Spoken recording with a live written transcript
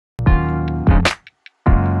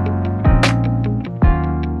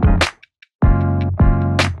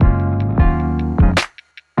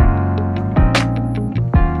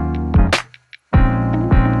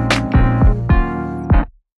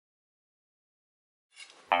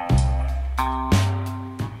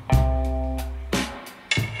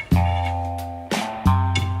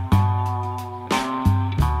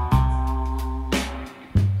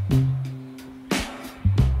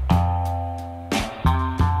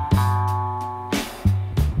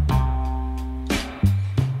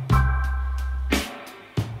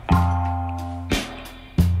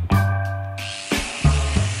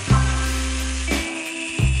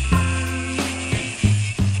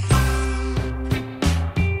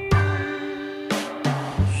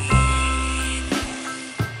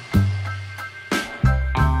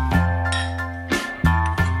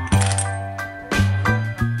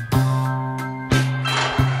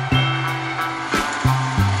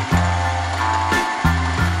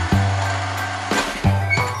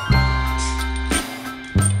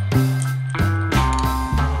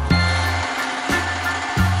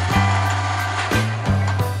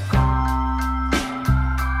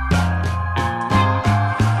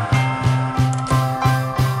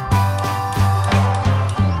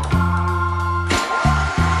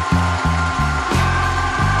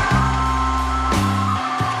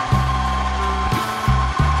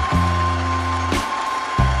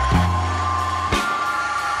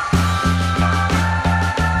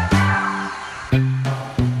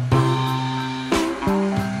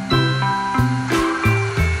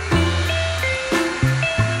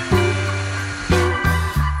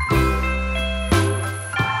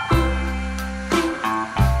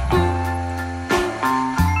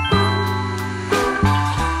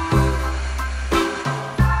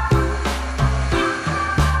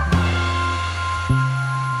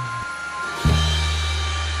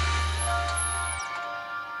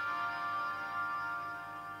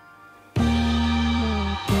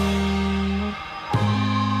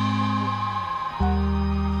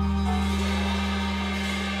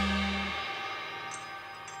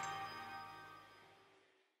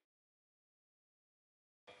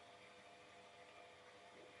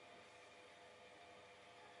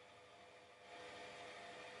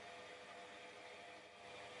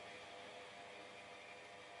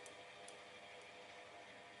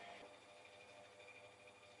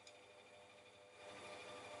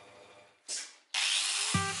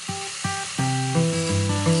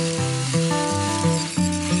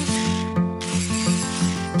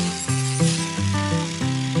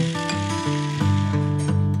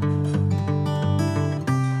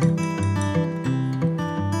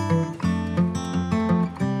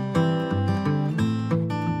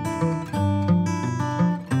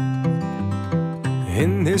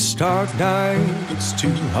In this dark night, it's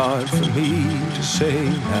too hard for me to say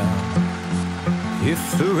now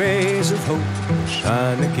if the rays of hope will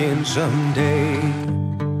shine again someday,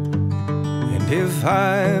 and if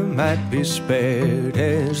I might be spared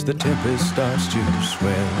as the tempest starts to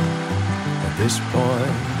swell. At this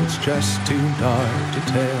point, it's just too dark to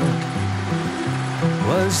tell.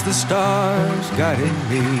 Was the stars guiding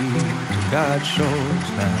me to God's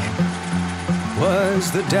shores now?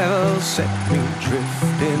 Was the devil set me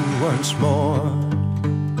drifting once more?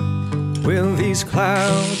 Will these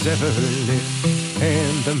clouds ever lift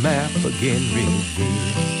and the map again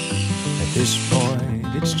reveal? At this point,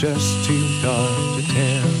 it's just too dark to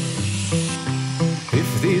tell.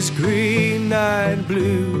 If these green-eyed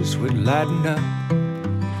blues would lighten up,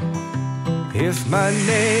 if my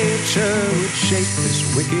nature would shake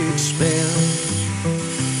this wicked spell,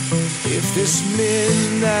 if this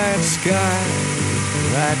midnight sky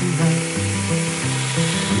would brighten up,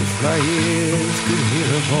 if my ears could hear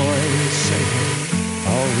a voice saying,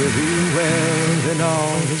 all will be well, then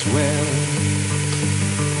all is well,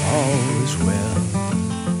 all is well.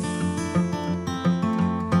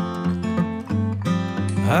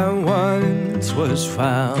 I once was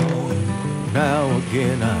found, now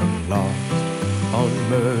again I'm lost. On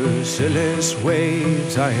merciless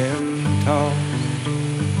waves I am tossed.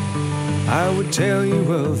 I would tell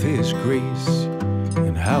you of His grace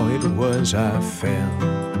and how it was I fell,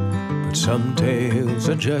 but some tales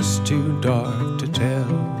are just too dark to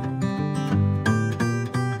tell.